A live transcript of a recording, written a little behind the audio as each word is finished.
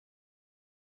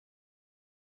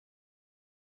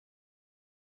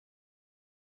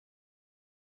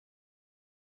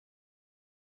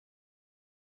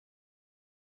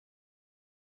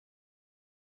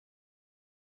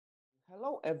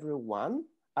Hello, everyone.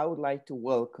 I would like to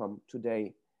welcome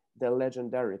today the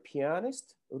legendary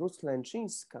pianist Ruth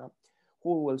Slenczynska,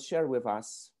 who will share with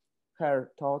us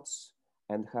her thoughts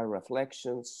and her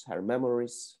reflections, her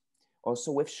memories,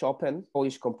 also with Chopin,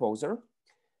 Polish composer.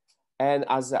 And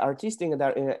as the artistic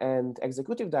and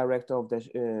executive director of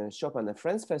the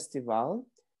Chopin&Friends Festival,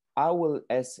 I will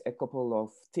ask a couple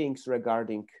of things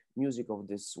regarding music of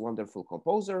this wonderful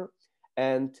composer,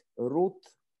 and Ruth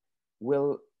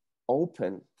will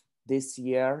open this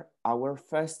year our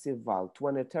festival,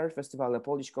 23rd Festival at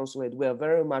Polish Consulate. We are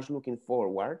very much looking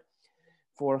forward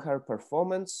for her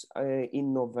performance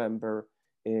in November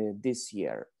this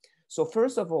year. So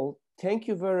first of all, thank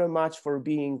you very much for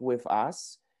being with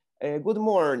us. Good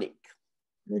morning.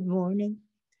 Good morning.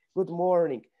 Good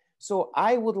morning. So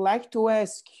I would like to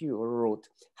ask you, Ruth,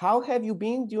 how have you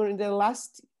been during the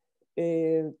last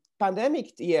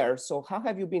pandemic year? So how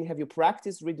have you been? Have you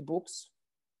practiced, read books?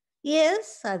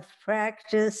 Yes, I've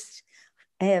practiced.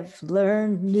 I have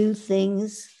learned new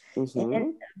things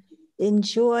and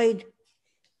enjoyed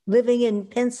living in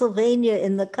Pennsylvania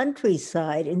in the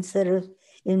countryside instead of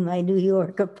in my New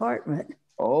York apartment.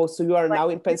 Oh, so you are now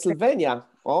in Pennsylvania.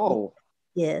 Oh.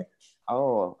 Yes.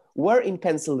 Oh, where in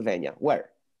Pennsylvania?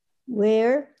 Where?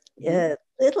 Where? A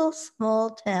little small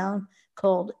town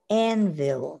called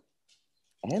Annville.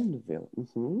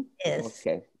 Annville. Yes.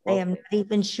 Okay. I am not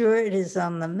even sure it is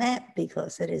on the map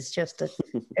because it is just a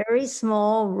very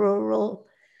small rural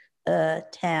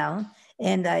town.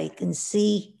 And I can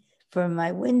see from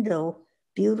my window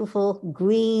beautiful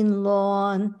green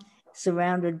lawn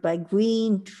surrounded by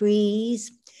green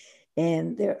trees.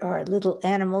 And there are little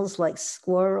animals like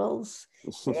squirrels.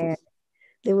 And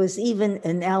there was even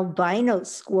an albino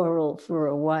squirrel for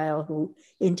a while who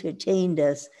entertained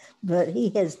us, but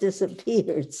he has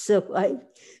disappeared, so I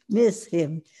miss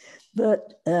him.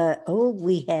 But,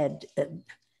 we had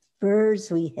birds,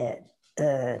 we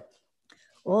had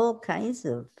all kinds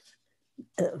of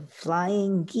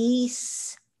flying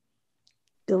geese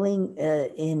going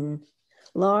in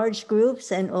large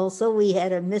groups, and also we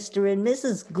had a Mr. and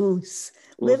Mrs. Goose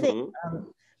living on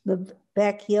the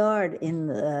backyard in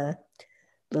the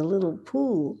little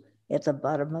pool at the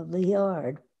bottom of the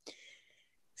yard.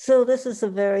 So this is a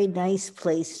very nice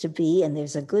place to be, and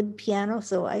there's a good piano,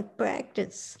 so I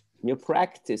practice. You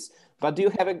practice, but do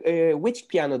you have which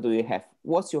piano do you have?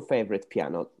 What's your favorite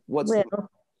piano?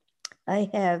 I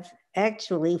have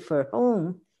actually for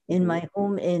home, in my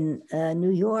home in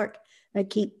New York, I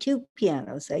keep two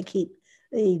pianos. I keep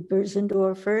a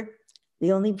Bösendorfer,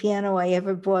 the only piano I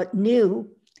ever bought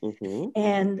new,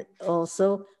 and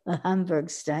also a Hamburg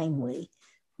Steinway,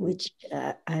 which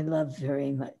I love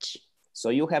very much. So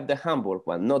you have the Hamburg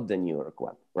one, not the New York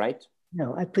one, right?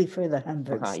 No, I prefer the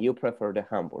Hamburg. You prefer the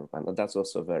Hamburg one. That's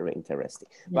also very interesting.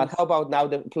 Yes. But how about now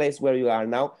the place where you are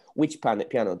now? Which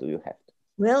piano do you have?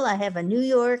 Well, I have a New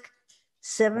York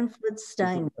 7-foot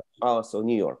Steinway. Oh, so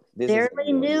New York.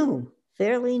 Fairly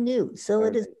new. So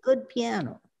it is a good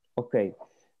piano. Okay,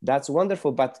 that's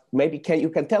wonderful. But maybe you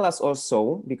can tell us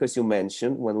also, because you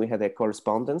mentioned when we had a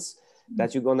correspondence,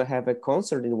 that you're going to have a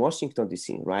concert in Washington,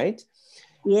 D.C., right?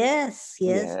 Yes.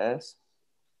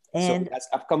 And so that's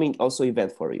upcoming also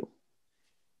event for you.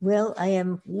 Well, I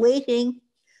am waiting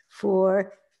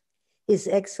for His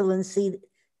Excellency,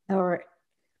 our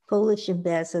Polish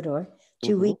ambassador,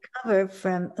 to recover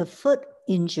from a foot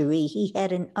injury. He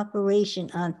had an operation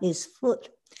on his foot,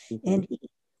 and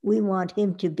we want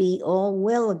him to be all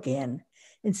well again.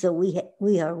 And so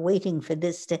we are waiting for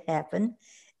this to happen.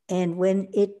 And when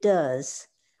it does,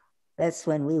 that's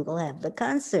when we will have the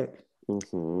concert.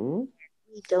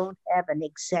 We don't have an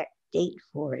exact date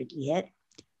for it yet,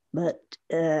 but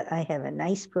I have a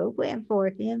nice program for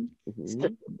him.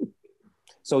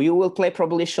 So you will play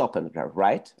probably Chopin,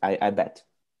 right? I bet.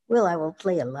 Well, I will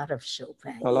play a lot of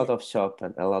Chopin. A lot of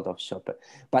Chopin.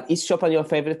 But is Chopin your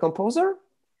favorite composer?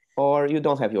 Or you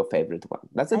don't have your favorite one?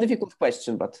 That's a difficult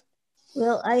question, but...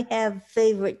 Well, I have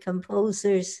favorite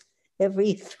composers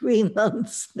every 3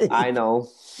 months. I know.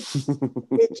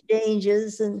 It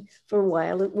changes, and for a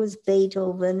while it was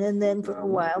Beethoven, and then for a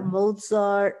while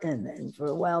Mozart, and then for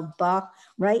a while Bach.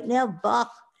 Right now,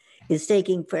 Bach is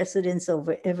taking precedence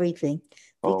over everything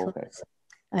because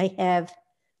I have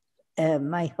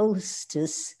my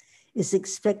hostess is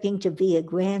expecting to be a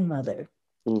grandmother,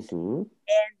 and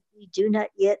we do not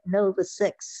yet know the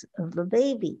sex of the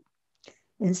baby.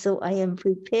 And so I am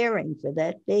preparing for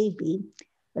that baby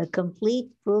a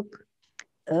complete book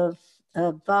of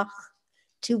Bach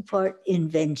 2-part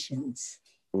inventions,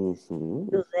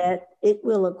 so that it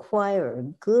will acquire a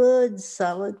good,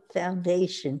 solid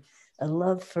foundation, a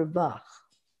love for Bach.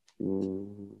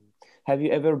 Have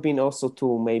you ever been also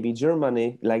to maybe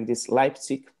Germany, like this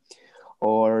Leipzig,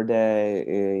 or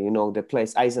the the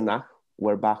place Eisenach,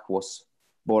 where Bach was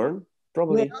born?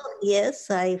 Probably. Well,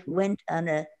 yes, I went on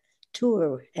a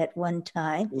tour at one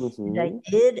time, and I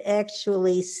Mm-hmm. did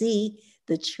actually see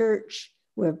the church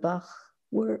where Bach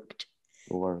worked.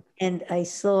 Or And I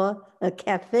saw a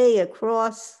cafe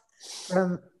across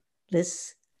from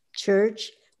this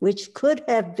church, which could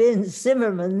have been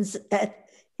Zimmerman's at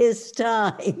his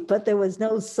time, but there was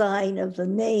no sign of the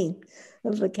name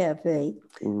of the cafe.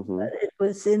 mm-hmm. But it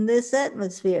was in this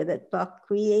atmosphere that Bach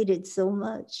created so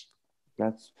much.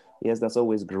 That's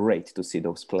always great to see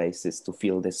those places, to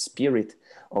feel the spirit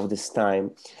of this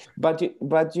time.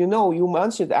 But you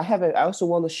mentioned I also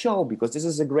want to show, because this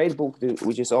is a great book,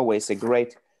 which is always a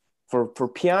great for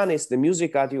pianists, the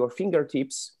music at your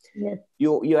fingertips. Yes.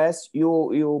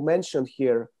 You mentioned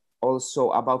here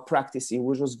also about practicing,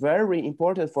 which was very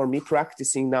important for me,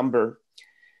 practicing number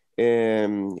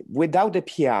without the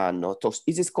piano.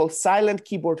 It is called silent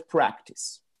keyboard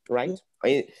practice, right?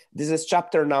 Yeah. This is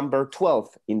chapter number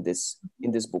 12 in this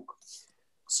book.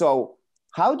 So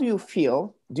how do you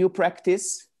feel? Do you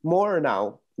practice more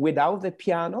now without the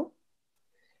piano?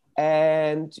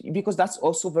 And because that's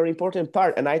also a very important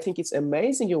part. And I think it's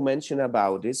amazing you mentioned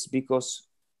about this, because,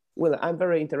 well, I'm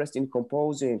very interested in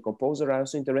composing. Composers are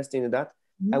also interested in that.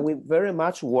 Mm-hmm. And we very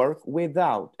much work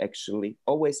without, actually,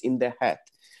 always in the head.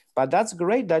 But that's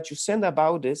great that you said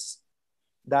about this,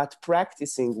 that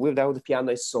practicing without the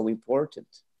piano is so important.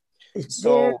 It's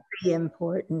very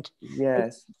important.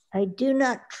 Yes. I do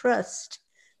not trust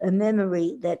a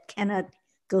memory that cannot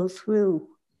go through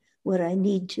what I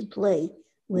need to play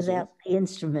without the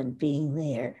instrument being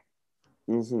there.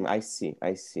 Mm-hmm. I see.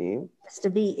 It has to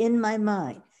be in my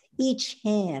mind, each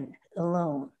hand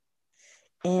alone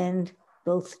and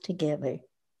both together.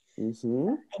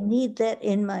 Mm-hmm. I need that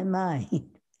in my mind.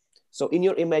 So in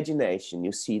your imagination,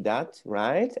 you see that,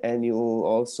 right? And you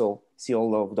also see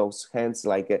all of those hands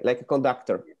like a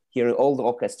conductor hearing all the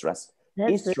orchestras,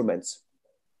 instruments.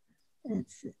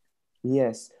 That's it.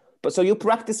 Yes. But so you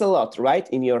practice a lot, right?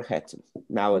 In your head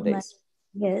nowadays.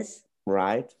 Yes.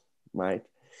 Right.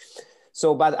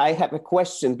 So, but I have a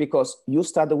question, because you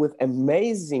started with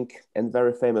amazing and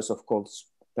very famous, of course,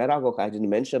 pedagogue I didn't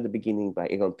mention at the beginning, by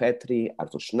Egon Petri,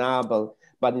 Arthur Schnabel,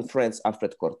 but in France,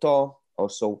 Alfred Cortot,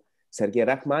 also Sergei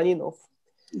Rachmaninoff.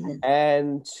 Yes.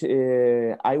 And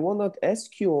I want to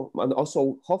ask you, and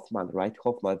also Hoffman, right?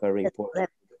 Hoffman, very important.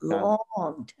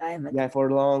 Long time ago. Yeah, for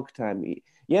a long time.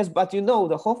 Yes, but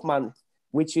the Hoffman,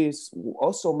 which is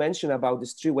also mentioned about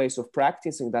these 3 ways of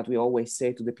practicing that we always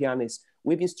say to the pianist,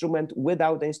 with instrument,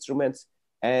 without instruments,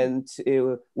 and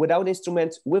without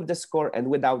instruments, with the score, and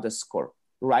without the score,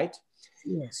 right?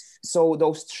 Yes. So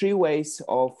those 3 ways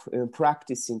of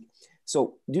practicing.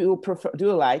 So do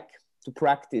you like to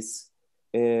practice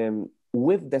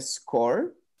with the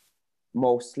score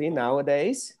mostly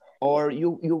nowadays, or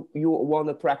you want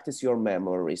to practice your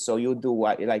memory, so you do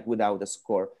like without the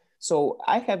score? So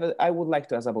I would like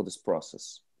to ask about this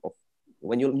process of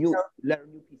when you learn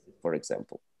new pieces, for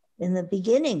example. In the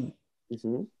beginning,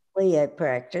 the way I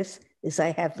practice is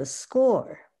I have the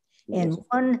score, and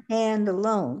one hand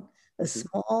alone, a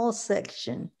small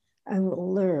section, I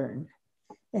will learn,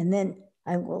 and then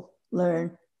I will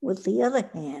learn with the other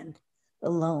hand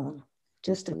alone,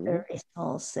 just a very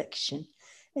small section,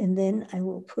 and then I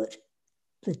will put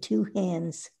the 2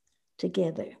 hands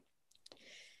together.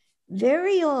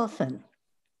 Very often,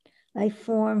 I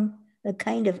form a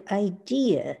kind of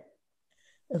idea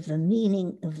of the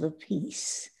meaning of the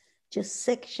piece, just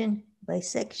section by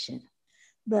section.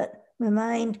 But my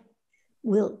mind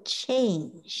will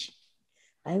change.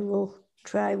 I will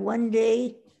try one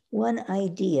day one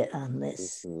idea on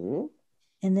this.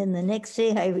 And then the next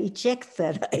day I reject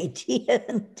that idea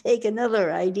and take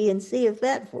another idea and see if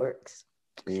that works.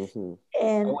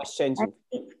 And always changing. I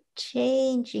keep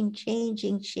changing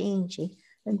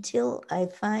until I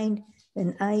find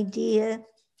an idea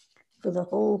for the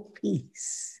whole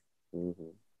piece.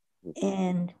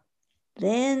 And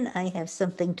then I have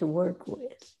something to work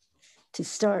with, to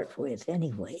start with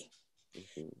anyway.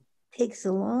 It takes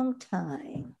a long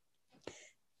time.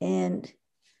 And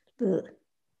there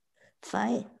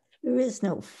is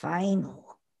no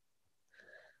final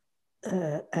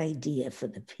idea for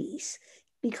the piece,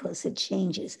 because it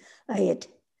changes. I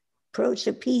approach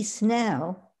a piece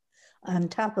now on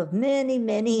top of many,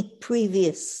 many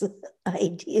previous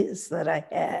ideas that I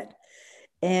had.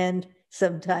 And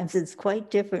sometimes it's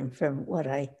quite different from what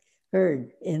I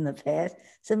heard in the past.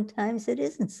 Sometimes it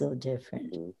isn't so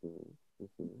different.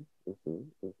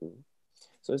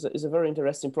 So it's a very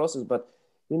interesting process, but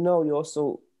you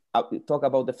also talk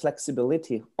about the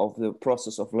flexibility of the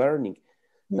process of learning.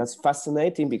 That's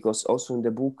fascinating, because also in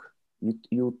the book,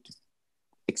 you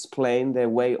explain the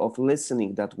way of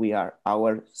listening, that we are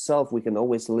ourselves. We can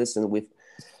always listen with,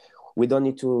 we don't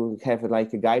need to have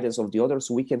like a guidance of the others.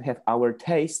 We can have our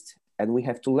taste, and we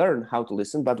have to learn how to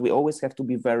listen, but we always have to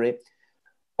be very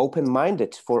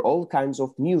open-minded for all kinds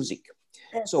of music.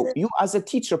 So you, as a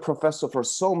teacher, professor for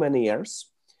so many years,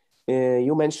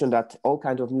 you mentioned that all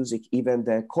kinds of music, even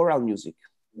the choral music,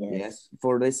 yes,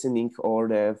 for listening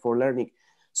or for learning.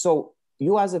 So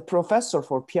you, as a professor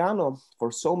for piano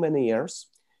for so many years,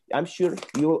 I'm sure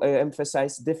you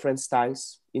emphasize different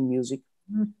styles in music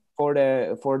for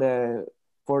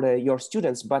your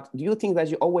students. But do you think that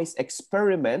you always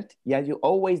experiment? Yeah, you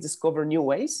always discover new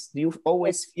ways. Do you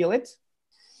always feel it?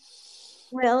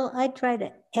 Well, I try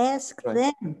to ask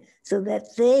them so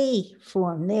that they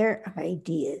form their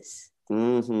ideas.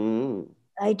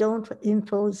 I don't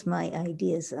impose my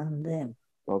ideas on them.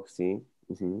 Okay.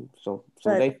 So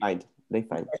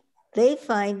they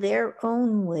find their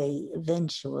own way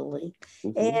eventually.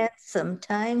 And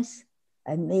sometimes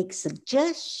I make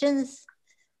suggestions,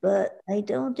 but I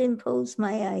don't impose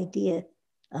my idea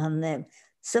on them.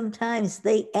 Sometimes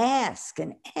they ask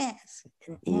and ask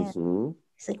and ask.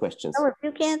 Say, questions. Oh, if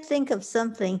you can't think of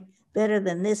something better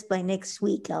than this by next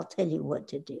week, I'll tell you what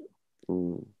to do.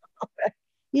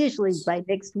 Usually by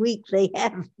next week they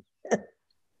have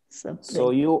something. So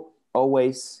you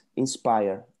always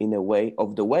inspire in a way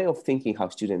of the way of thinking, how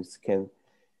students can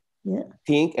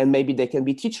think, and maybe they can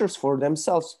be teachers for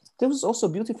themselves. There was also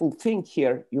a beautiful thing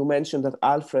here. You mentioned that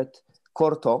Alfred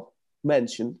Cortot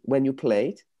mentioned when you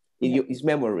played in his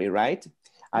memory, right?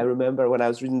 I remember when I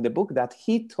was reading the book that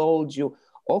he told you,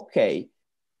 okay,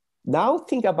 now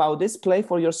think about this, play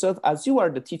for yourself as you are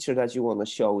the teacher that you want to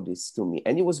show this to me.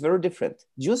 And it was very different.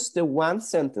 Just the one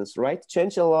sentence, right?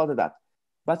 Change a lot of that.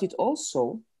 But it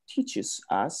also teaches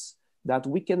us that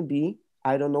we can be,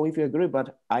 I don't know if you agree,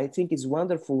 but I think it's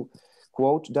wonderful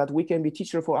quote that we can be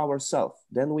teacher for ourselves.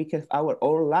 Then we can have our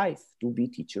whole life to be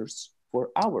teachers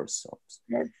for ourselves.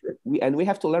 And we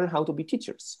have to learn how to be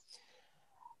teachers.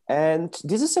 And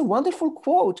this is a wonderful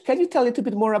quote. Can you tell a little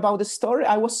bit more about the story?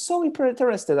 I was so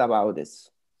interested about this.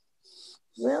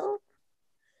 Well,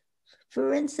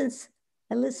 for instance,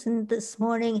 I listened this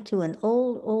morning to an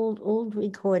old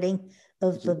recording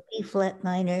of the B-flat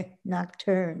minor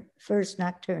nocturne, first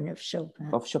nocturne of Chopin.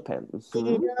 Of Chopin.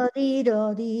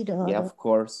 Yeah, of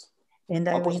course. And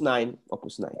Opus 9.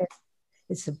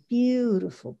 It's a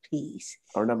beautiful piece.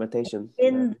 Ornamentation.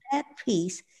 In that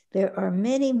piece, there are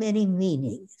many, many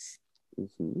meanings.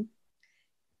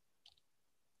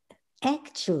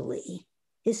 Actually,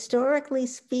 historically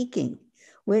speaking,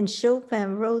 when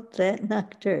Chopin wrote that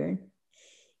nocturne,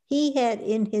 he had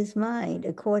in his mind,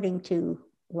 according to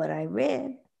what I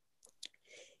read,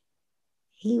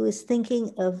 he was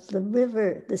thinking of the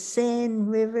river, the Seine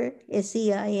River,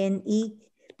 S-E-I-N-E,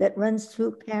 that runs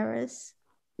through Paris.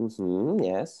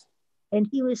 Yes. And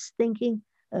he was thinking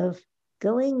of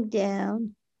going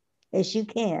down as you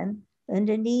can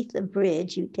underneath the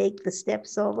bridge. You take the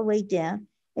steps all the way down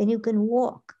and you can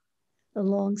walk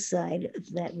alongside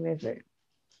of that river.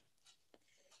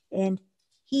 And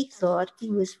he thought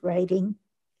he was writing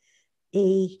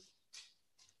a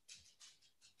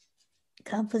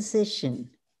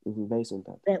composition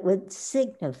that would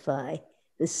signify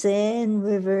the Seine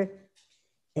River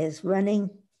as running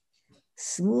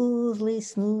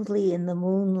smoothly in the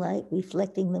moonlight,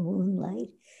 reflecting the moonlight,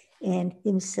 and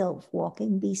himself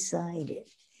walking beside it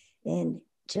and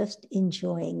just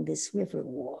enjoying this river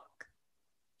walk.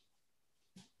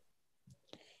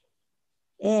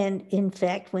 And in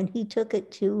fact, when he took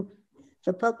it to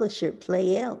the publisher,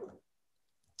 Pleyel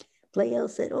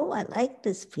said, oh, I like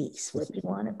this piece. What do you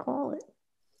want to call it?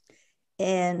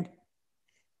 And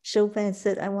Chopin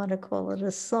said, I want to call it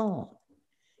a song,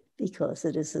 because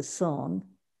it is a song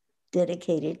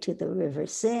dedicated to the River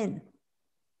Seine.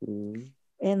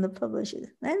 And the publisher,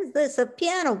 that's a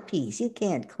piano piece. You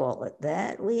can't call it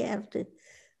that. We have to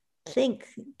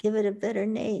give it a better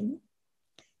name.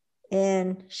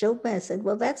 And Chopin said,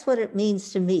 well, that's what it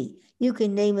means to me. You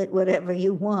can name it whatever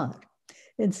you want.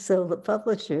 And so the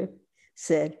publisher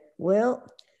said,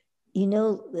 well, you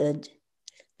know,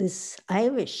 this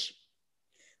Irish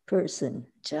person,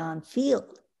 John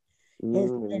Field,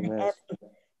 has been having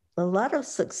a lot of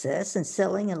success and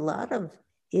selling a lot of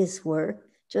his work,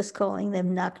 just calling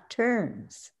them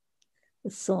nocturnes,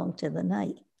 the song to the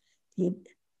night. Do you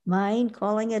mind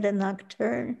calling it a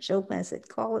nocturne? Chopin said,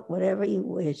 call it whatever you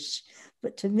wish.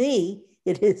 But to me,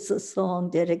 it is a song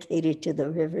dedicated to the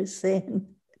River Seine.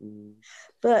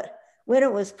 But when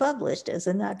it was published as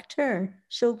a nocturne,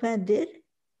 Chopin did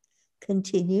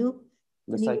continue.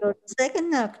 And he wrote a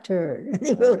second nocturne, and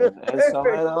he wrote a third. And so on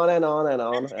and on and on and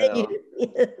on.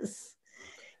 Yes.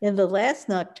 And the last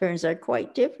nocturnes are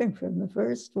quite different from the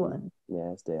first one.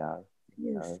 Yes, they are.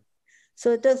 Yes.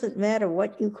 So it doesn't matter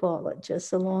what you call it, just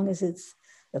so long as it's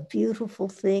a beautiful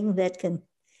thing that can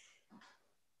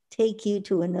take you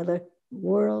to another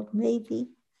world, maybe.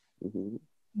 Mm-hmm.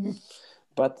 Yeah.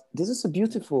 But this is a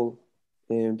beautiful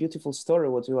story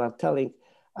what you are telling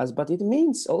us. But it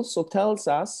means also tells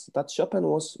us that Chopin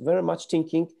was very much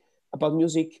thinking about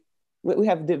music. We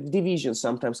have the division,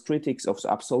 sometimes critics of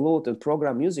absolute and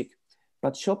program music,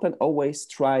 but Chopin always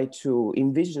tried to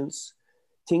envision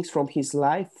things from his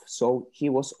life. So he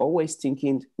was always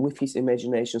thinking with his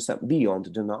imagination beyond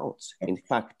the notes. In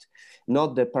fact,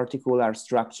 not the particular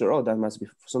structure, oh, that must be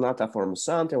sonata form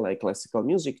something like classical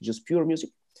music, just pure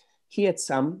music. He had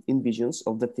some envisions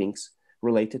of the things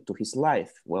related to his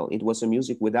life. Well, it was a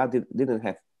music without, it didn't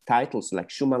have titles like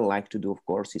Schumann liked to do, of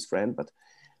course, his friend,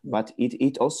 but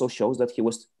it also shows that he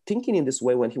was thinking in this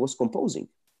way when he was composing,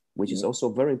 which is also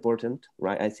very important,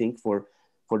 right? I think for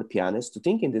the pianist to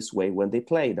think in this way when they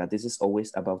play, that this is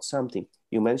always about something.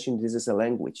 You mentioned this is a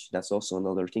language. That's also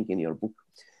another thing in your book.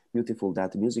 Beautiful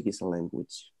that music is a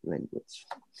language.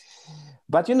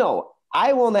 But you know,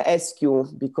 I want to ask you,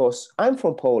 because I'm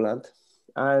from Poland,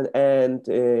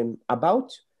 and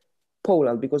about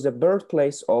Poland, because the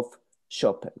birthplace of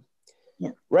Chopin. Yeah.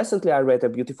 Recently, I read a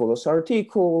beautiful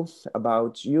article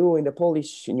about you in the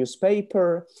Polish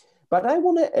newspaper, but I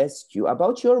want to ask you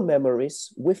about your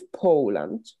memories with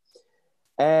Poland.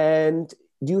 And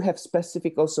do you have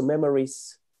specific also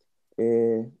memories?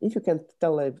 If you can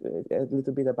tell a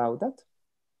little bit about that.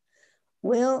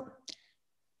 Well,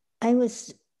 I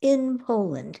was in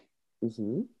Poland.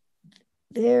 Mm-hmm.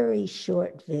 Very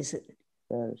short visit.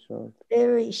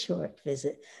 Very short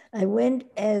visit. I went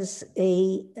as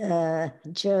a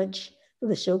judge for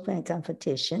the Chopin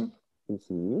competition.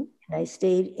 Mm-hmm. I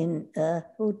stayed in a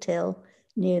hotel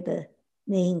near the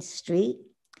main street.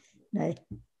 And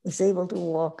I was able to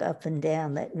walk up and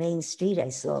down that main street. I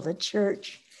saw the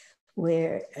church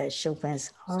where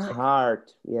Chopin's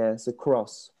heart. Yes, a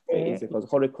cross. It's called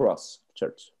Holy Cross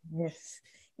Church. Yes.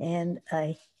 And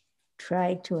I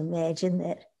tried to imagine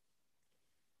that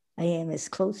I am as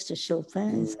close to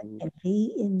Chopin as I can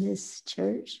be in this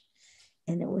church.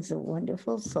 And it was a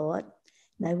wonderful thought.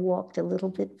 And I walked a little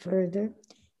bit further.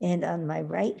 And on my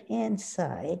right-hand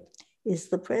side is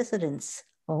the president's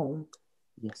home.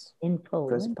 Yes. In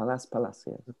Poland. Palace,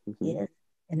 yeah. Mm-hmm. Yes.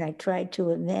 And I tried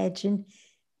to imagine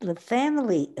the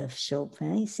family of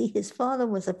Chopin. You see, his father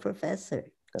was a professor.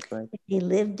 That's right. He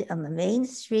lived on the main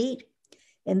street,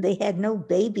 and they had no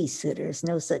babysitters,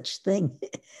 no such thing.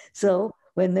 So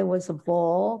when there was a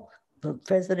ball, the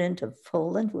president of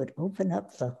Poland would open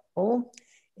up the home,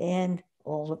 and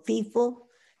all the people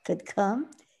could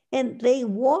come, and they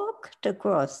walked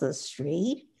across the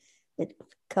street a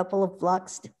couple of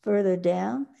blocks further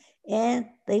down, and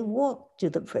they walked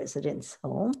to the president's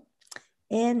home,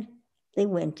 and they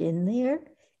went in there,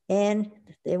 and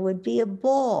there would be a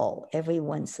ball every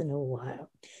once in a while.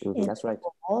 Mm-hmm, that's right. The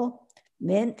ball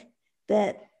meant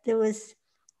that there was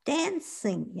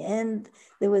dancing, and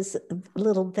there was a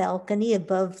little balcony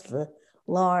above the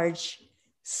large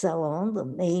salon, the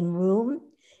main room,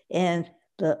 and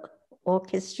the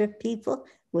orchestra people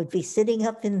would be sitting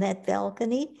up in that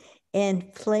balcony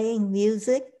and playing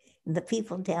music, and the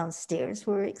people downstairs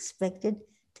were expected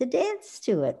to dance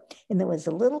to it. And there was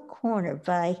a little corner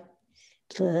by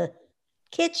the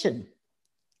kitchen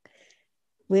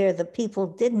where the people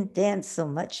didn't dance so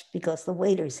much because the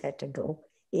waiters had to go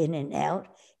in and out,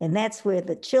 and that's where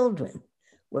the children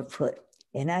were put.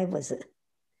 And I was a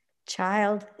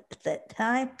child at that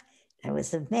time. I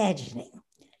was imagining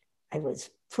I was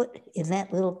put in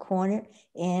that little corner,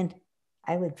 and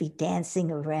I would be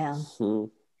dancing around in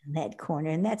that corner.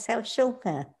 And that's how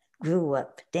Chopin grew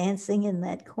up, dancing in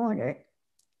that corner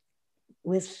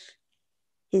with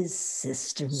his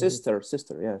sister. Sister,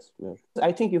 yes.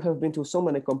 I think you have been to so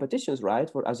many competitions, right?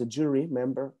 As a jury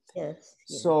member. Yes.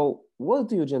 So what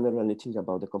do you generally think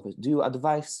about the competition? Do you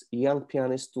advise young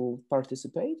pianists to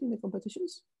participate in the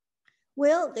competitions?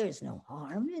 Well, there's no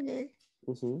harm in it.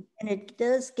 Mm-hmm. And it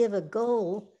does give a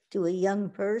goal to a young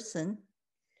person.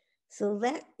 So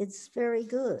that it's very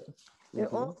good. Mm-hmm. There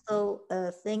are also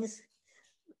things,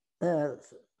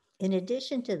 in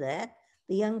addition to that,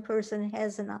 the young person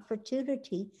has an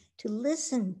opportunity to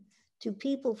listen to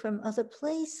people from other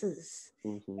places,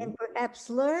 mm-hmm. and perhaps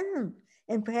learn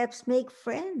and perhaps make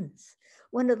friends.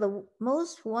 One of the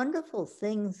most wonderful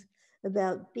things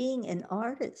about being an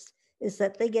artist is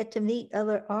that they get to meet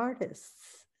other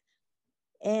artists.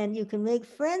 And you can make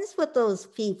friends with those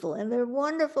people, and they're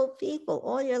wonderful people.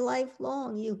 All your life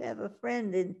long, you have a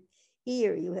friend in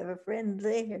here, you have a friend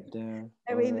there.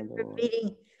 I remember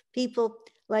meeting people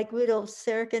like Rudolf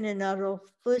Serkin and Adolf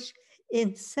Busch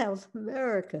in South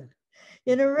America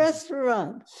in a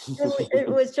restaurant. It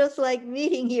was just like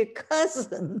meeting your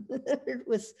cousin. It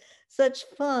was such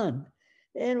fun.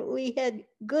 And we had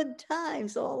good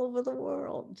times all over the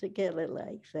world together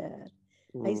like that.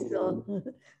 I saw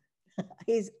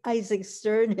Isaac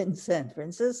Stern in San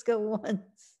Francisco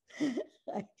once.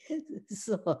 I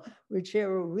saw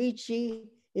Ruggero Ricci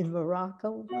in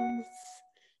Morocco once.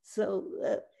 So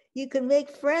you can make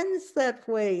friends that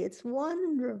way. It's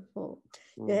wonderful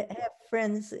to have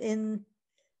friends in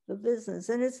the business.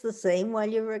 And it's the same while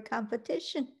you're a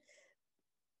competition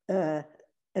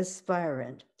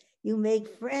aspirant. You make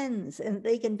friends, and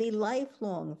they can be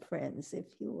lifelong friends if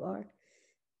you are.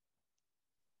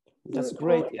 That's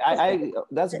great.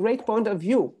 That's a great point of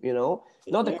view, you know,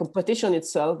 not the competition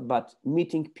itself, but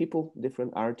meeting people,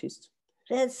 different artists.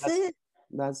 That's it.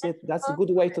 That's it. That's a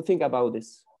good way to think about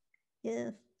this.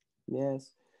 Yes.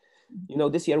 Yes. You know,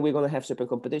 this year we're going to have Chopin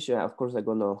competition. Of course,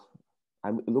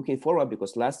 I'm looking forward,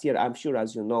 because last year, I'm sure,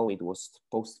 as you know, it was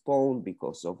postponed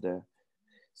because of the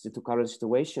current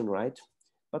situation, right?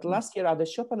 But last year at the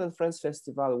Chopin&Friends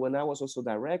Festival, when I was also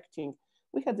directing,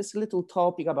 we had this little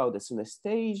topic about the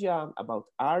synesthesia, about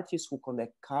artists who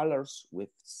connect colors with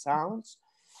sounds.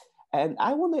 And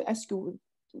I want to ask you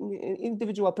an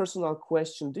individual personal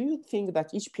question. Do you think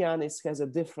that each pianist has a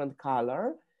different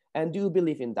color? And do you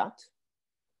believe in that?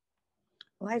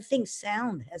 Well, I think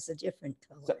sound has a different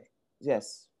color.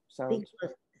 Yes, sound.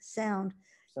 Because sound.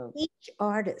 Each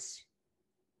artist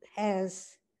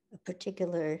has a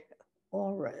particular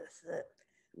aura.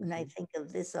 When I think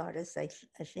of this artist, I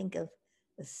think of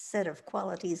a set of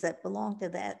qualities that belong to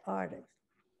that artist.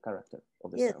 Character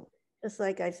of the sound. Just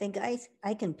like I think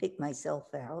I can pick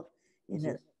myself out in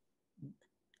a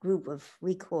group of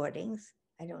recordings.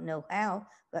 I don't know how,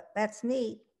 but that's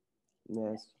me.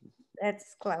 Yes.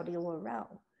 That's Claudio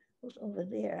Arau over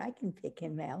there. I can pick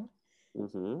him out. You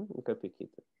can pick it.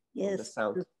 Yes. The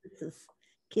sound. This is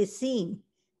Kissine.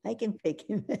 I can pick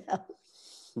him out.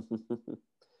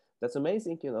 That's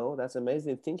amazing, you know. That's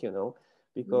amazing thing, you know,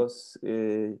 because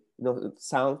you know, the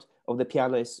sound of the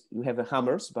piano is, you have a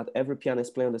hammers, but every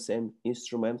pianist playing the same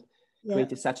instrument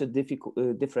created such a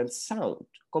different sound,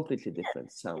 completely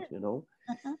different sound, you know.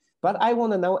 But I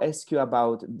want to now ask you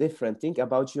about different thing,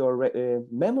 about your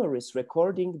memories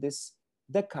recording this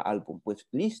DECCA album with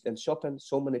Liszt and Chopin.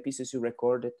 So many pieces you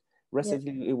recorded.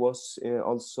 Recently, it was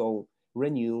also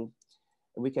renewed.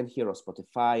 We can hear on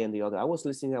Spotify and the other. I was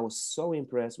listening. I was so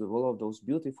impressed with all of those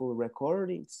beautiful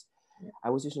recordings. I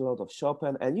was using a lot of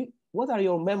Chopin. And what are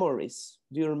your memories?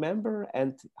 Do you remember?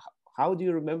 And how do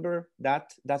you remember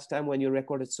that time when you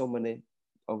recorded so many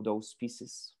of those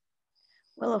pieces?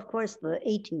 Well, of course, the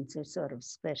etudes are sort of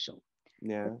special.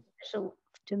 Yeah. They're special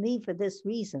to me for this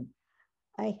reason.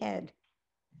 I had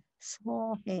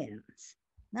small hands,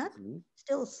 not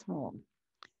still small,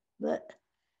 but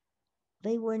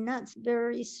they were not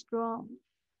very strong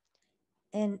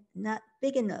and not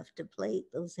big enough to play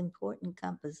those important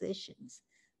compositions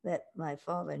that my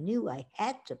father knew I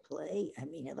had to play. I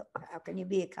mean, how can you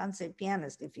be a concert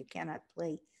pianist if you cannot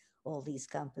play all these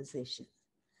compositions?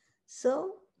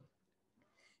 So,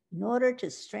 in order to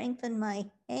strengthen my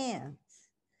hands,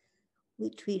 we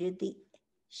treated the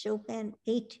Chopin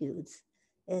etudes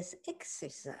as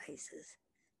exercises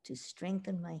to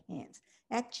strengthen my hands.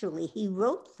 Actually, he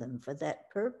wrote them for that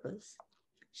purpose.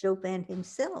 Chopin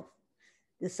himself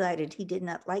decided he did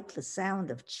not like the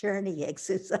sound of churning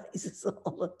exercises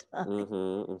all the time.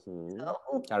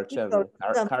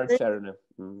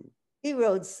 He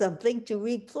wrote something to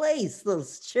replace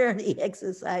those churning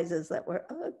exercises that were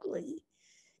ugly.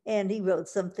 And he wrote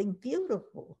something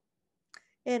beautiful.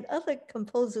 And other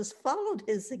composers followed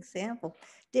his example.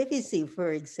 Debussy,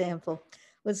 for example,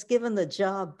 was given the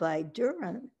job by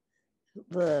Durand,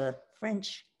 the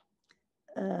French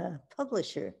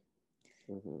publisher,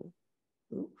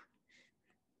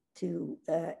 to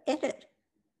edit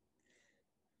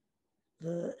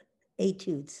the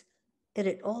etudes,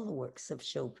 edit all the works of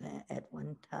Chopin at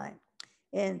one time.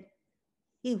 And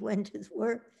he went to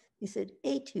work. He said,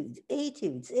 etudes,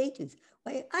 etudes, etudes.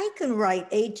 Why, I can write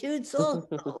etudes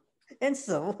also. And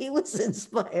so he was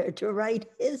inspired to write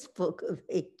his book of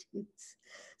etudes.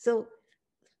 So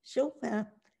Chopin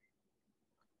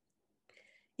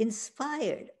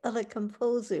inspired other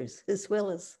composers as well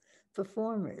as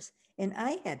performers. And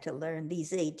I had to learn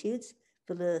these etudes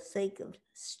for the sake of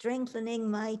strengthening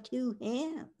my two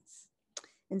hands.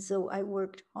 And so I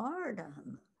worked hard on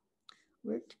them,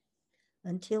 worked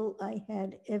until I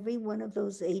had every one of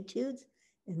those etudes.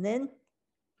 And then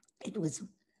it was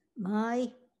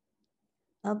my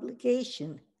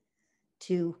obligation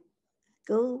to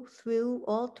go through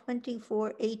all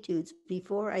 24 etudes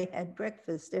before I had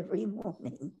breakfast every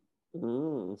morning.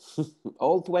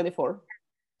 All 24?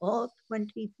 All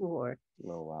 24.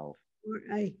 Oh, wow.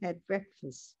 Before I had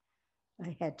breakfast,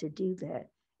 I had to do that.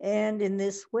 And in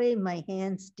this way, my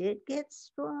hands did get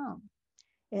strong.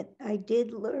 And I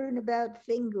did learn about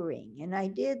fingering, and I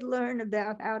did learn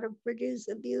about how to produce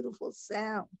a beautiful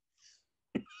sound.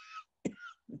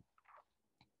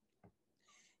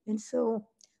 And so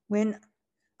when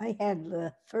I had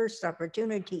the first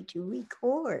opportunity to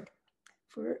record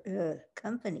for a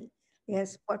company, they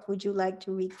asked, what would you like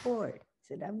to record? I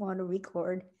said, I want to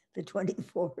record the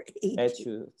 24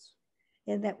 etudes.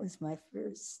 And that was my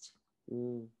first.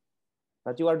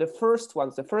 But you are the first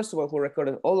one who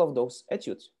recorded all of those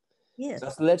etudes. Yes.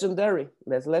 That's legendary.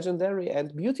 That's legendary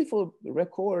and beautiful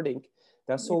recording.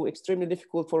 That's so extremely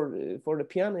difficult for the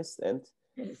pianist. And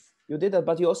yes. You did that,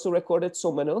 but you also recorded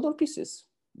so many other pieces,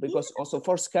 because also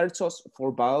for scherzos,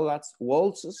 for ballads,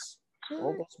 waltzes,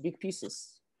 all those big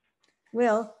pieces.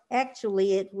 Well,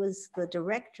 actually, it was the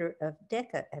director of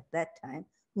DECCA at that time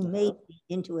who made me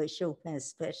into a Chopin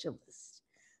specialist,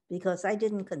 because I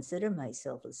didn't consider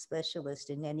myself a specialist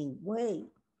in any way.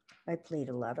 I played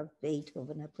a lot of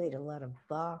Beethoven, I played a lot of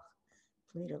Bach,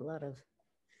 played a lot of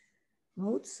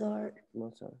Mozart.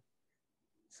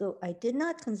 So I did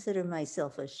not consider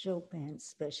myself a Chopin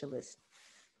specialist.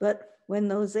 But when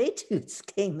those etudes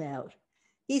came out,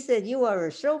 he said, you are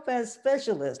a Chopin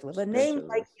specialist with a name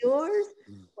like yours?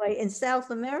 Why, in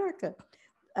South America,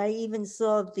 I even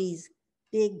saw these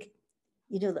big,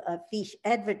 the affiche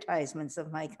advertisements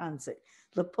of my concert.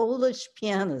 The Polish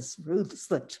pianist, Ruth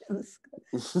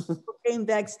Slenczynska, came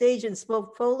backstage and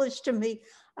spoke Polish to me.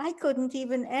 I couldn't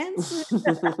even answer.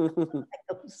 I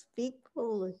don't speak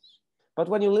Polish. But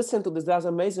when you listen to those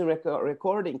amazing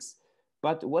recordings,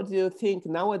 but what do you think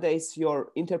nowadays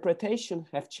your interpretation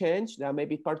have changed? There may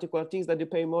be particular things that you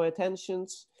pay more attention,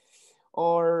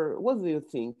 or what do you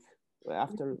think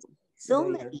after so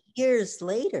many years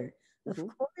later? Of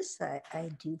course, I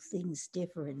do things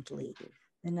differently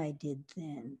than I did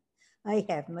then. I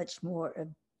have much more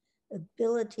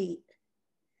ability.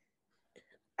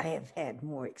 I have had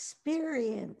more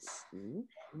experience,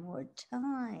 more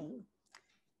time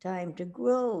to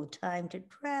grow, time to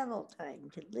travel, time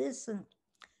to listen.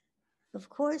 Of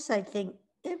course, I think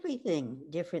everything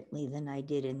differently than I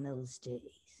did in those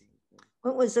days.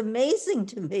 What was amazing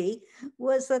to me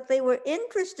was that they were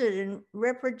interested in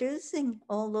reproducing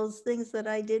all those things that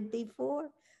I did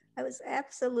before. I was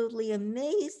absolutely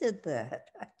amazed at that.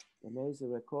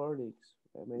 Amazing recordings,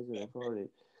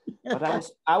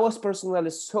 But I was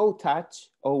personally so touched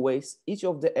always, each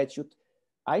of the etude.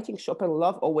 I think Chopin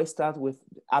love always start with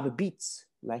upbeats,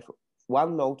 like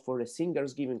one note for the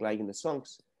singers giving, like in the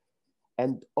songs.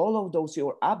 And all of those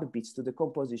your upbeats to the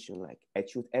composition, like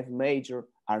Etude F major,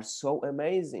 are so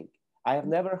amazing. I have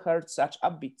never heard such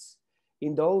upbeats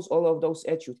in all of those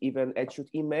etude, even Etude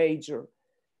E major.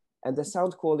 And the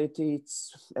sound quality,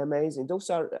 it's amazing. Those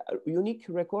are unique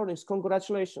recordings.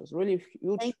 Congratulations, really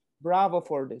huge bravo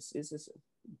for this. This is a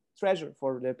treasure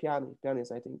for the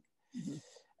pianists, I think.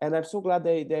 And I'm so glad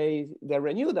they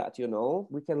renew that,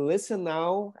 We can listen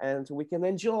now and we can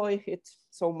enjoy it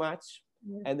so much.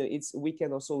 And we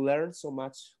can also learn so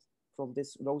much from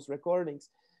those recordings.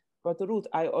 But Ruth,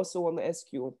 I also want to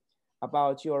ask you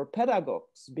about your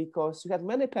pedagogues, because you had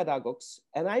many pedagogues,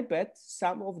 and I bet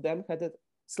some of them had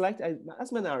it's like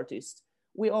as many artists,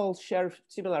 we all share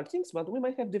similar things, but we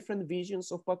might have different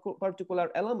visions of particular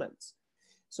elements.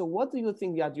 So what do you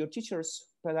think that your teachers,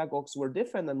 pedagogues were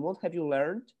different, and what have you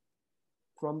learned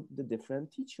from the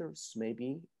different teachers,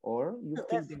 maybe? Or you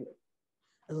think they...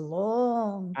 A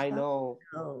long time I know.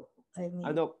 ago.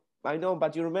 I know,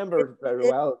 but you remember very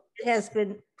well. It has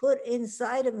been put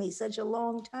inside of me such a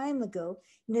long time ago,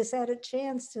 and it's had a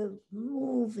chance to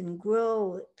move and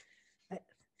grow.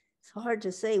 It's hard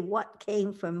to say what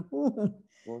came from whom,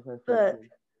 but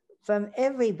from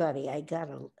everybody, I got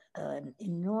an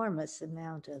enormous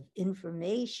amount of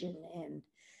information and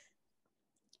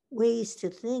ways to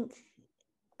think,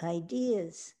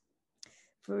 ideas.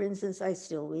 For instance, I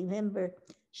still remember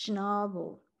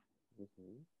Schnabel.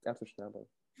 After Schnabel.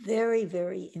 Very,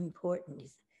 very important.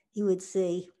 He would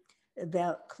say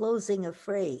about closing a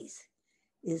phrase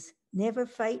is never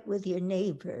fight with your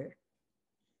neighbor.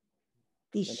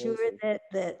 Be sure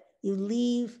that you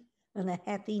leave on a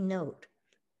happy note.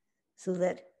 so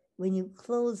that when you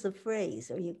close a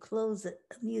phrase or you close a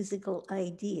musical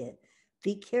idea,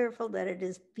 be careful that it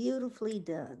is beautifully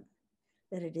done,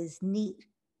 that it is neat.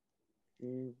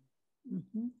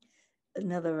 Mm-hmm.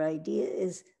 Another idea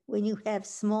is when you have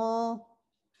small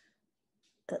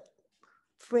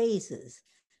phrases,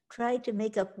 try to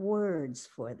make up words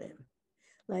for them.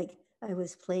 Like I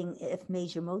was playing F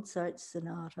major Mozart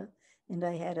sonata, and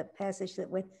I had a passage that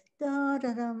went da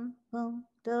da dum bum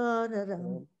da da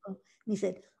dum bum. And he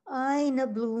said, "Eine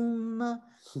Blume,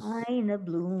 eine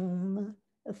Blume,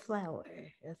 a flower,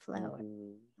 a flower."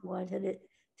 I wanted it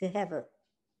to have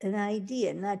an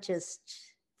idea, not just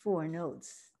 4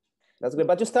 notes. That's good.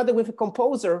 But you studied with a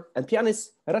composer and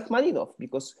pianist, Rachmaninoff,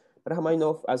 because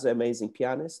Rachmaninoff is an amazing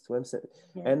pianist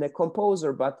and a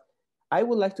composer. But I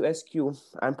would like to ask you,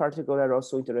 I'm particularly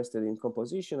also interested in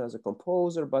composition as a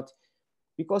composer, but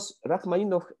because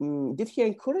Rachmaninoff, did he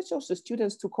encourage also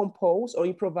students to compose or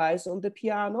improvise on the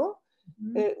piano?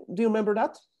 Do you remember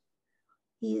that?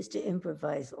 He used to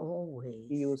improvise always.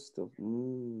 He used to.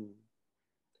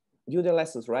 During the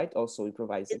lessons, right? Also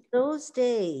improvising. In those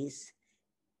days,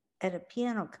 at a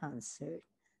piano concert,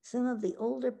 some of the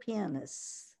older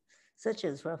pianists, such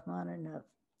as Rachmaninoff,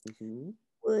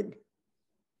 would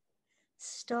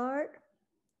start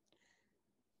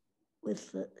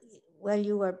with, while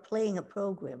you are playing a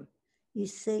program, you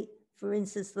say, for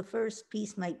instance, the first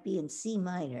piece might be in C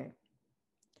minor,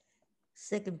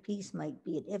 second piece might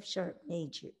be in F sharp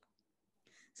major.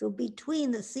 So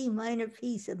between the C minor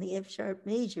piece and the F sharp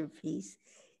major piece,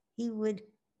 he would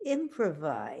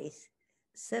improvise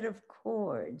a set of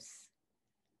chords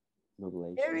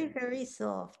very, very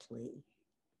softly,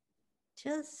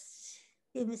 just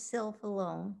himself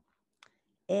alone,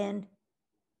 and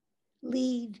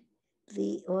lead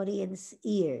the audience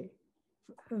ear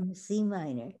from C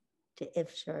minor to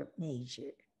F sharp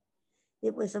major.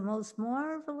 It was a most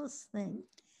marvelous thing.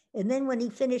 And then when he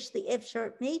finished the F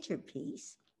sharp major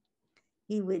piece,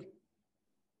 he would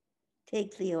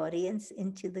take the audience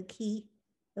into the key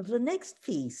of the next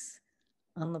piece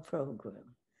on the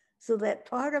program. So that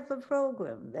part of the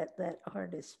program that that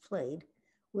artist played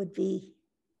would be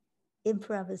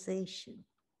improvisation.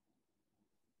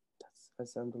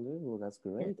 That's unbelievable. That's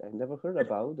great. I never heard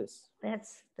about this.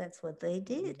 That's what they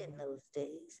did in those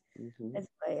days. That's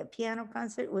why a piano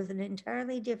concert was an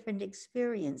entirely different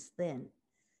experience then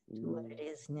to what it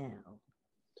is now.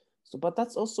 So, but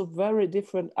that's also very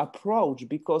different approach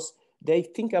because they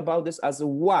think about this as a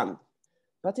one.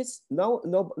 But it's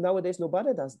nowadays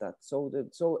nobody does that.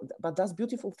 But that's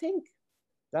beautiful thing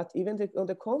that even on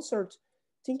the concert,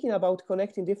 thinking about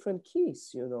connecting different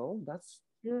keys, that's.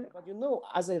 Sure. But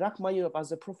as a Rachmaninoff,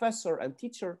 as a professor and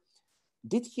teacher,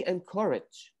 did he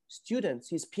encourage students,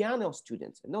 his piano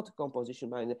students, not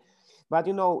composition minded, but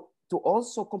to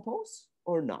also compose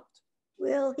or not?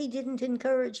 Well, he didn't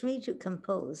encourage me to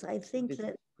compose. I think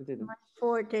that my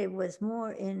forte was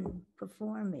more in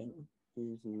performing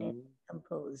and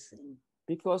composing.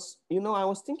 Because, I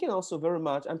was thinking also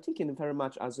I'm thinking very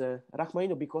much as a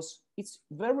Rachmaninoff because it's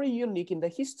very unique in the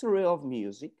history of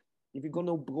music. If you're going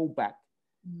to go back,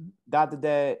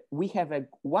 that we have a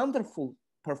wonderful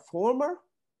performer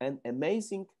and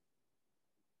amazing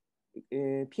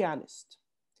pianist.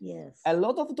 Yes. A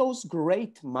lot of those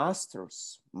great master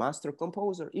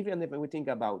composer, even if we think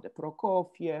about the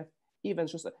Prokofiev, even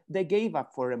they gave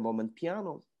up for a moment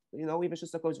piano. Even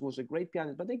Shostakovich was a great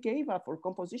pianist, but they gave up for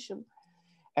composition.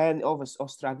 And of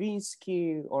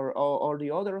Stravinsky or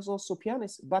the others also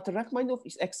pianists. But Rachmaninoff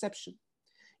is exception.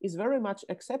 Is very much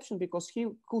exception because he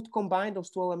could combine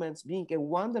those 2 elements, being a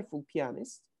wonderful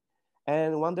pianist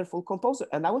and wonderful composer.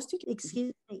 And I was thinking,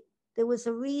 excuse me, there was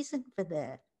a reason for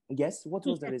that. Yes, what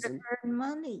was the reason? To earn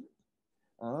money.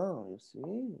 Oh, you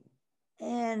see.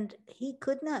 And he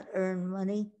could not earn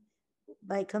money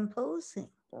by composing.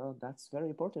 Oh, that's a very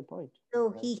important point.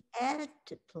 So he had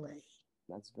to play.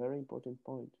 That's a very important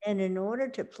point. And in order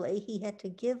to play, he had to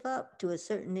give up to a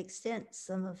certain extent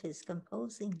some of his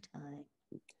composing time.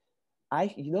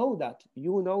 You know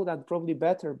that probably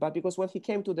better, but because when he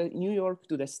came to New York,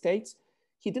 to the States,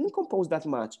 he didn't compose that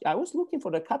much. I was looking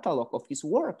for the catalog of his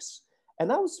works,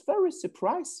 and I was very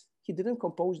surprised he didn't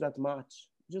compose that much,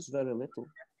 just very little.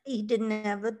 He didn't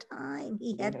have the time.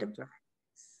 He had to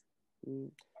practice.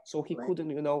 So he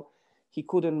couldn't, he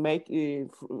couldn't make a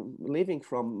living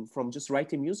from just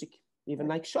writing music. Even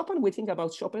like Chopin, we think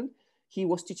about Chopin. He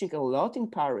was teaching a lot in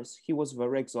Paris. He was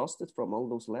very exhausted from all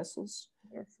those lessons.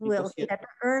 Yes. Well, he had to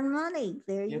earn money.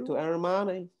 He had to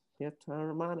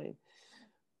earn money.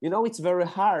 It's very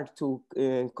hard to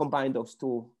combine those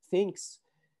 2 things.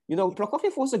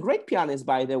 Prokofiev was a great pianist,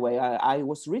 by the way. I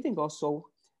was reading also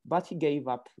but he gave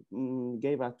up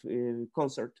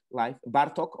concert life.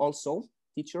 Bartok also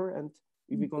teacher, and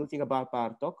if we're going to think about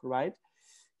Bartok, right?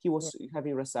 He was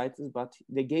having recitals, but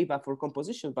they gave up for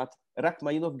composition. But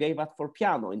Rachmaninoff gave up for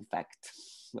piano, in fact,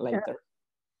 later.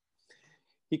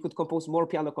 He could compose more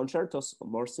piano concertos,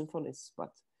 more symphonies,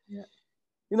 but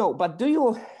you know. But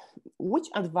which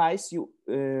advice you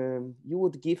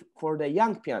would give for the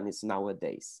young pianists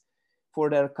nowadays,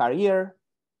 for their career?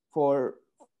 For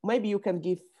maybe you can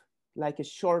give like a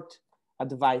short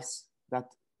advice that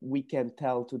we can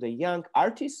tell to the young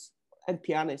artists and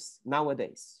pianists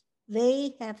nowadays.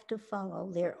 They have to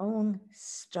follow their own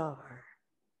star.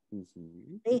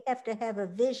 They have to have a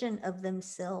vision of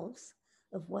themselves,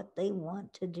 of what they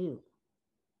want to do,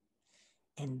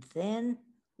 and then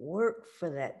work for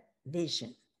that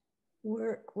vision.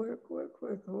 Work.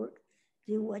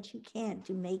 Do what you can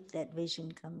to make that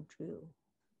vision come true.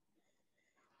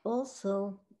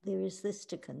 Also, there is this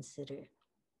to consider.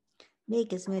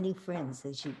 Make as many friends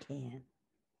as you can.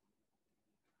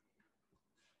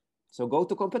 So go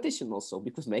to competition also,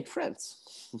 because make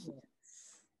friends.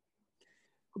 Yes.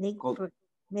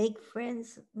 Make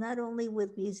friends not only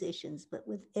with musicians, but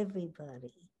with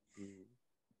everybody.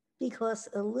 Because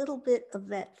a little bit of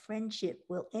that friendship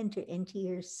will enter into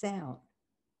your sound.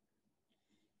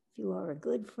 If you are a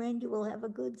good friend, you will have a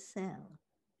good sound.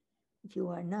 If you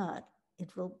are not,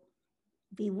 it will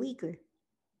be weaker.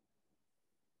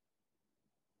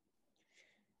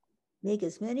 Make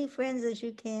as many friends as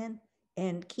you can,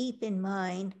 and keep in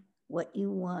mind what you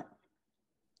want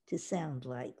to sound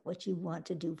like, what you want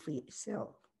to do for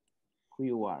yourself. Who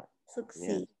you are.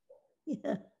 Succeed.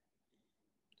 Yeah.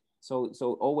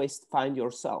 So always find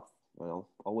yourself. You know,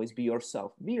 always be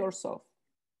yourself. Be yourself.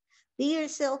 Be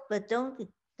yourself, but don't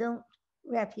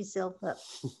wrap yourself up.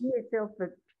 Be yourself,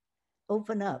 but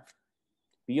open up.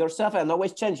 Be yourself and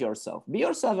always change yourself. Be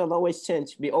yourself and always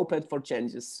change. Be open for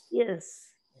changes. Yes.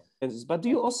 But do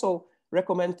you also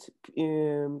recommend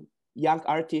young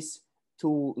artists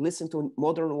to listen to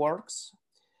modern works?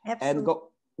 Absolutely. And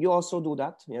you also do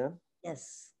that, yeah?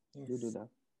 Yes. You do that.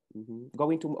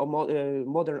 Going to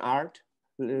modern art,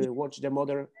 watch the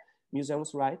modern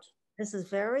museums, right? This is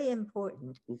very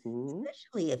important,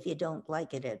 especially if you don't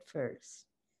like it at first.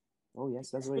 Oh, yes,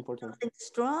 that's very important. Something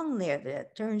strong there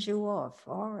that turns you off.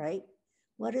 All right.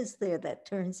 What is there that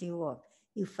turns you off?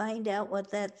 You find out what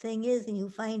that thing is, and you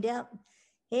find out,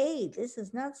 hey, this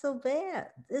is not so bad.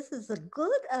 This is a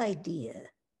good idea.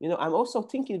 You know, I'm also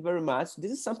thinking very much,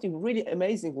 this is something really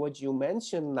amazing what you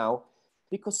mentioned now,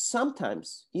 because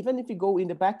sometimes, even if you go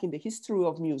back in the history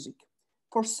of music,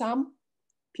 for some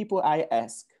people I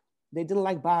ask, they didn't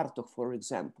like Bartok, for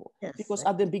example, because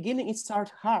at the beginning it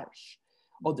started harsh.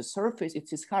 On the surface,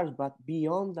 it is harsh, but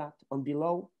beyond that, on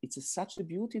below, it's such a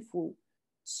beautiful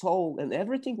soul and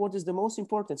everything. What is the most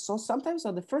important? So sometimes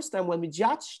at the first time when we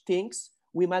judge things,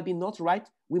 we might be not right.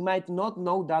 We might not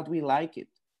know that we like it.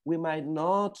 We might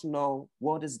not know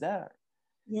what is there.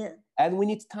 Yeah. And we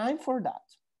need time for that.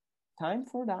 Time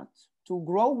for that to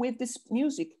grow with this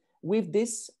music, with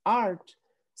this art.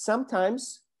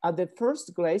 Sometimes at the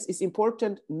first place, it's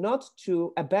important not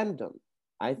to abandon,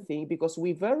 I think, because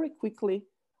we very quickly,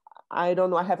 I don't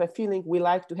know, I have a feeling we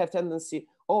like to have tendency,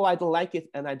 oh, I don't like it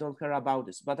and I don't care about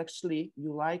this. But actually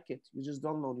you like it. You just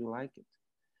don't know you like it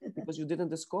because you didn't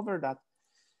discover that.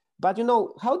 But you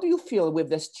know, how do you feel with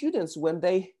the students when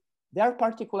they are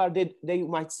particular, they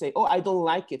might say, oh, I don't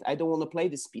like it. I don't want to play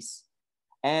this piece.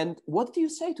 And what do you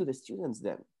say to the students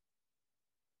then?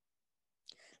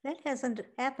 That hasn't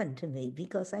happened to me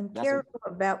because I'm careful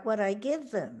about what I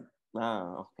give them.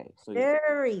 Ah, okay. So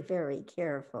very, very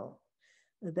careful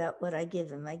about what I give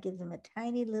them. I give them a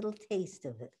tiny little taste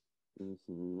of it.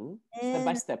 Step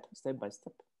by step, step by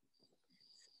step.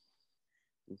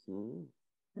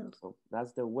 So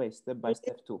that's the way, step by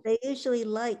step too. They usually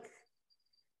like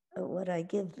what I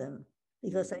give them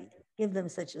because I give them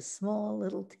such a small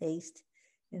little taste,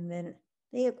 and then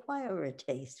they acquire a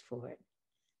taste for it.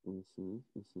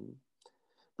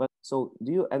 But so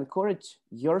do you encourage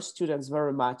your students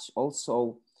very much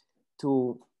also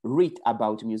to read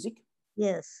about music?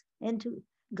 Yes, and to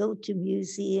go to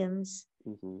museums.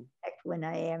 In fact, when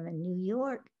I am in New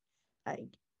York, I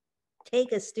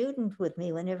take a student with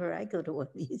me whenever I go to a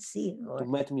museum. Or to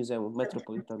Met Museum,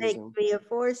 Metropolitan take Museum. 3 or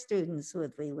 4 students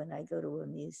with me when I go to a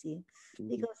museum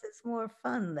because it's more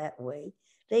fun that way.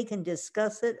 They can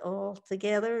discuss it all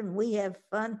together and we have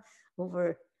fun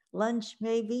over lunch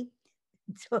maybe,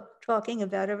 talking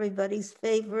about everybody's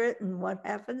favorite and what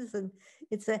happens, and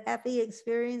it's a happy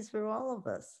experience for all of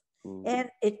us. And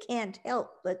it can't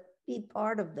help but be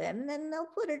part of them, and they'll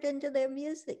put it into their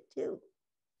music too.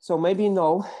 So maybe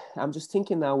no, I'm just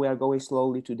thinking now we are going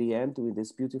slowly to the end with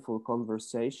this beautiful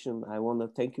conversation. I want to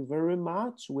thank you very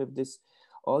much with this,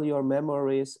 all your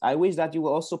memories. I wish that you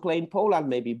will also play in Poland,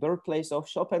 maybe birthplace of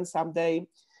Chopin someday,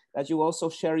 that you also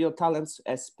share your talents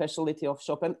as specialty of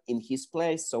Chopin in his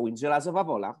place. So in Żelazowa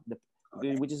Wola,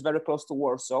 which is very close to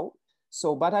Warsaw.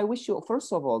 So, but I wish you,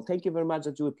 first of all, thank you very much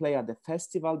that you will play at the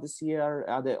festival this year,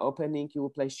 at the opening, you will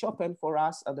play Chopin for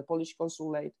us at the Polish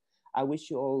Consulate. I wish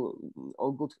you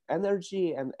all good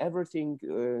energy and everything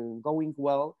going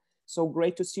well. So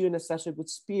great to see you in such a good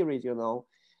spirit, you know.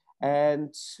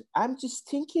 And I'm just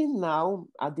thinking now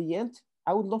at the end,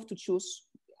 I would love to choose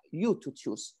you to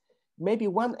choose maybe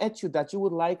one etude that you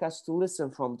would like us to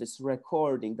listen from this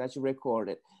recording that you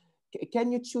recorded.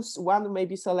 Can you choose one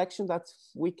maybe selection that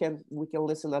we can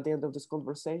listen at the end of this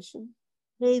conversation?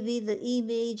 Maybe the E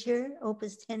major,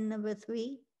 Opus 10, number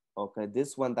 3. Okay,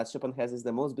 this one that Chopin has is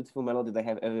the most beautiful melody they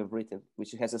have ever written,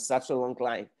 which has such a long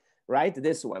line, right?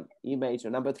 This one, E major,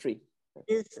 number 3.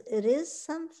 It is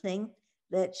something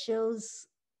that shows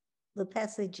the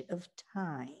passage of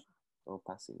time. Oh,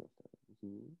 passing of time.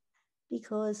 Mm-hmm.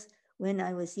 Because when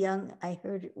I was young, I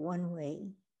heard it one way,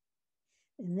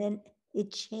 and then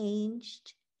it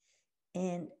changed,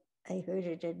 and I heard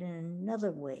it in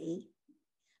another way.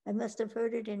 I must have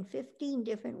heard it in 15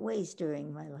 different ways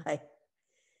during my life.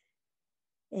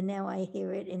 And now I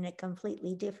hear it in a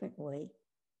completely different way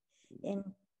and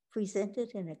present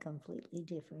it in a completely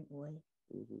different way.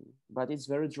 Mm-hmm. But it's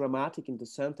very dramatic in the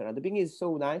center. At the beginning is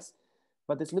so nice,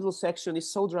 but this middle section is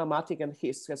so dramatic, and he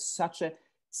has such a,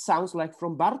 sounds like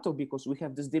from Bartók, because we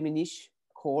have this diminished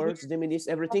chords, diminished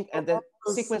everything, and the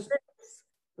sequence.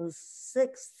 Those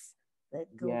sixths that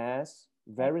go. Yes,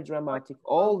 very dramatic.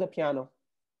 All the piano.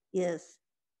 Yes.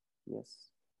 Yes.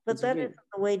 But that is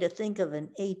a way to think of an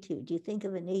etude. You think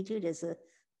of an etude as a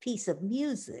piece of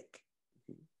music,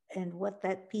 and what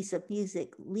that piece of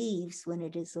music leaves when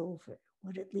it is over,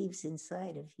 what it leaves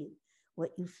inside of you,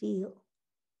 what you feel.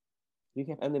 Do you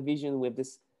have any vision with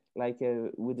this, like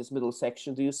with this middle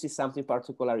section? Do you see something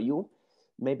particular?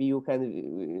 Maybe you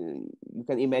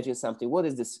can imagine something. What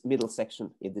is this middle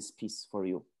section in this piece for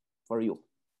you?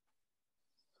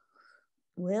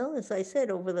 Well, as I said,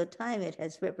 over the time, it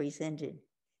has represented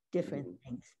different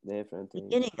things. Different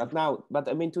things. But now,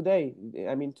 I mean today,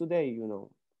 you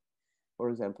know, for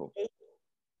example.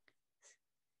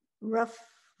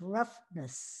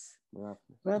 Roughness,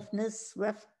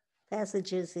 rough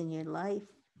passages in your life,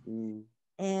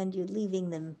 and you're leaving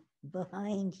them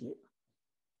behind you.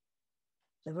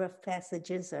 The rough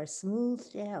passages are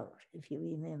smoothed out, if you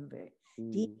remember.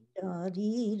 Dee da,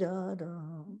 dee da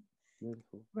da.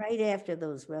 Right after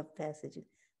those rough passages,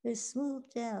 they're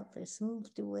smoothed out, they're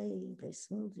smoothed away,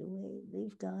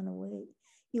 they've gone away.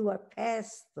 You are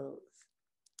past those.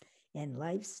 And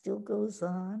life still goes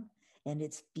on, and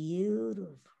it's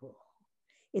beautiful.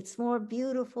 It's more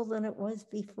beautiful than it was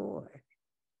before.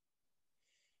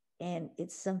 And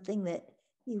it's something that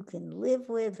you can live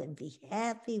with and be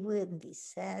happy with and be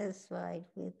satisfied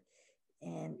with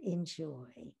and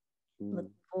enjoy. Look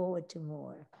forward to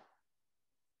more.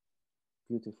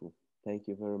 Beautiful. Thank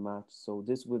you very much. So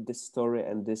with this story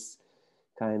and this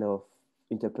kind of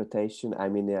interpretation, I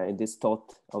mean, in this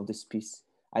thought of this piece,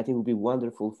 I think it would be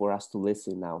wonderful for us to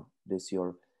listen now. This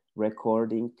your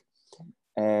recording.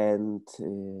 And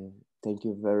thank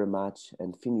you very much,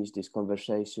 and finish this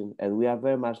conversation. And we are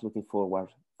very much looking forward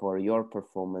for your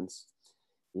performance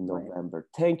in November.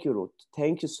 Thank you, Ruth.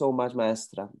 Thank you so much,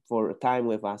 Maestra, for time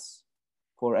with us,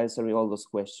 for answering all those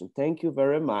questions. Thank you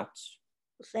very much.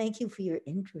 Thank you for your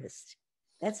interest.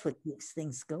 That's what keeps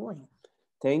things going.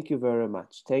 Thank you very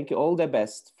much. Thank you. All the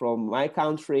best from my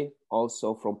country,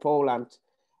 also from Poland,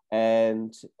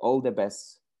 and all the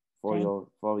best for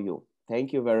you.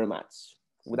 Thank you very much.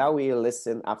 Now we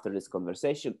listen after this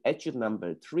conversation, Etude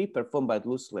number 3, performed by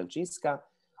Ruth Slenczynska,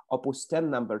 Opus 10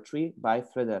 number 3 by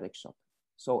Frederick Chopin.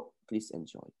 So please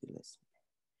enjoy the lesson.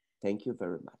 Thank you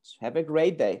very much. Have a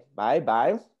great day.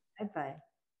 Bye-bye. Bye-bye.